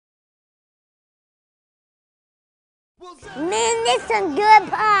Man, this some good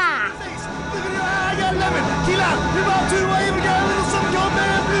pie.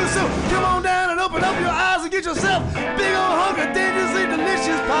 Come on down and open up your eyes and get yourself big old hunk of dangerously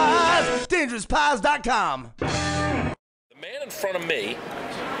delicious pies. DangerousPies.com. The man in front of me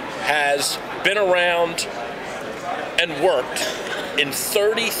has been around and worked in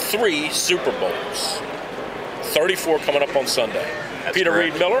 33 Super Bowls. 34 coming up on Sunday. That's Peter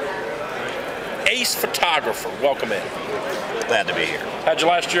correct. Reed Miller, ace photographer. Welcome in. Glad to be here. Had you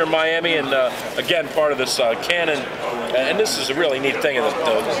last year in Miami, and again part of this Canon, and this is a really neat thing.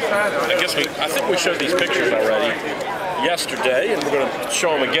 I think we showed these pictures already yesterday, and we're going to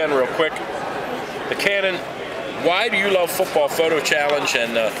show them again real quick. The Canon Why Do You Love Football Photo Challenge,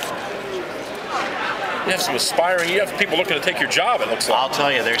 and you have some you have people looking to take your job, it looks like. I'll tell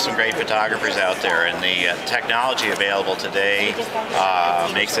you, there's some great photographers out there, and the technology available today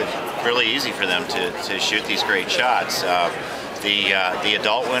makes it really easy for them to shoot these great shots. The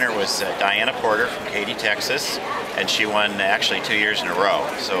adult winner was Diana Porter from Katy, Texas, and she won actually 2 years in a row.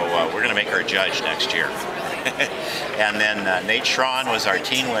 So we're going to make her a judge next year. And then Nate Schrawn was our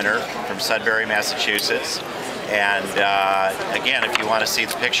teen winner from Sudbury, Massachusetts. And again, if you want to see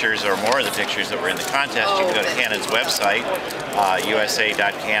the pictures or more of the pictures that were in the contest, you can go to Canon's website,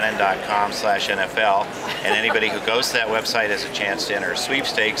 usa.canon.com/NFL, and anybody who goes to that website has a chance to enter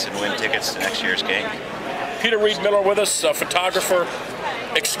sweepstakes and win tickets to next year's game. Peter Reed Miller with us, photographer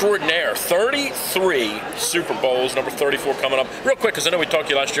extraordinaire. 33 Super Bowls, number 34 coming up. Real quick, because I know we talked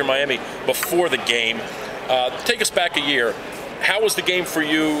to you last year in Miami before the game. Take us back a year. How was the game for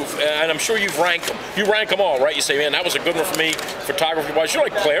you? And I'm sure you've ranked them. You rank them all, right? You say, man, that was a good one for me, photography-wise. You're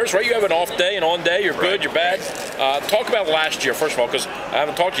like players, right? You have an off day, an on day. You're good, you're bad. Talk about last year, first of all, because I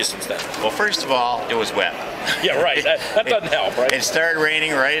haven't talked to you since then. Well, first of all, it was wet. Yeah, right. That doesn't help, right? It started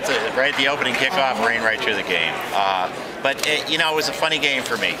raining right at the opening kickoff, rained right through the game. But it was a funny game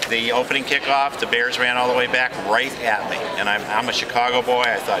for me. The opening kickoff, the Bears ran all the way back right at me. And I'm a Chicago boy.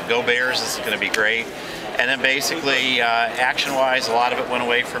 I thought, go Bears, this is going to be great. And then basically, action-wise, a lot of it went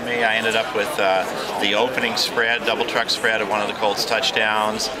away from me. I ended up with the opening spread, double truck spread of one of the Colts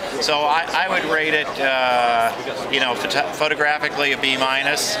touchdowns. So I would rate it, photographically a B-,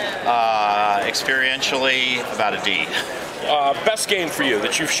 experientially about a D. Best game for you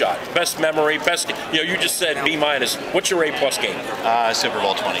that you've shot? Best memory? Best? You just said B-. What's your A+ game? Super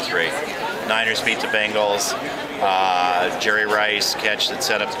Bowl 23. Niners beat the Bengals. Jerry Rice catch that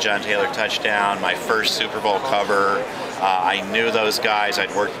set up the John Taylor touchdown. My first Super Bowl cover. I knew those guys.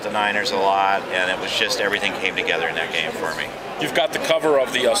 I'd worked with the Niners a lot, and it was just everything came together in that game for me. You've got the cover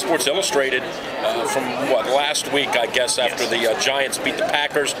of the Sports Illustrated from last week, I guess, after the Giants beat the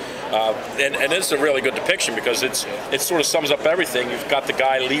Packers, and it's a really good depiction because it sort of sums up everything. You've got the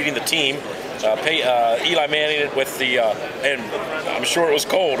guy leading the team, Eli Manning with the, and I'm sure it was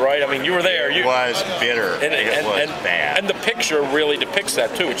cold, right? I mean, you were there. It was bitter. It was bad. And the picture really depicts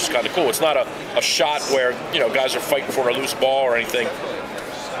that too, which is kind of cool. It's not a shot where guys are fighting for a loose ball or anything.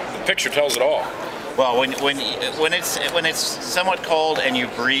 The picture tells it all. Well, when it's somewhat cold and you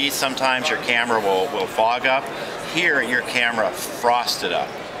breathe, sometimes your camera will fog up. Here, your camera frosted up.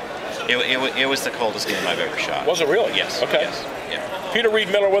 It was the coldest game I've ever shot. Was it really? Yes. Okay. Yes. Yeah. Peter Reed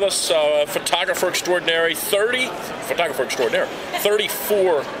Miller with us, photographer extraordinary.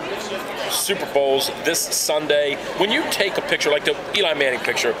 34 Super Bowls this Sunday. When you take a picture like the Eli Manning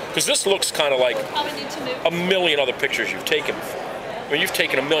picture, because this looks kind of like a million other pictures you've taken before. I mean, you've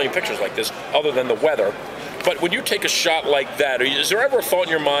taken a million pictures like this, other than the weather. But when you take a shot like that, is there ever a thought in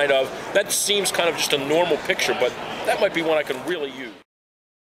your mind of, that seems kind of just a normal picture, but that might be one I can really use?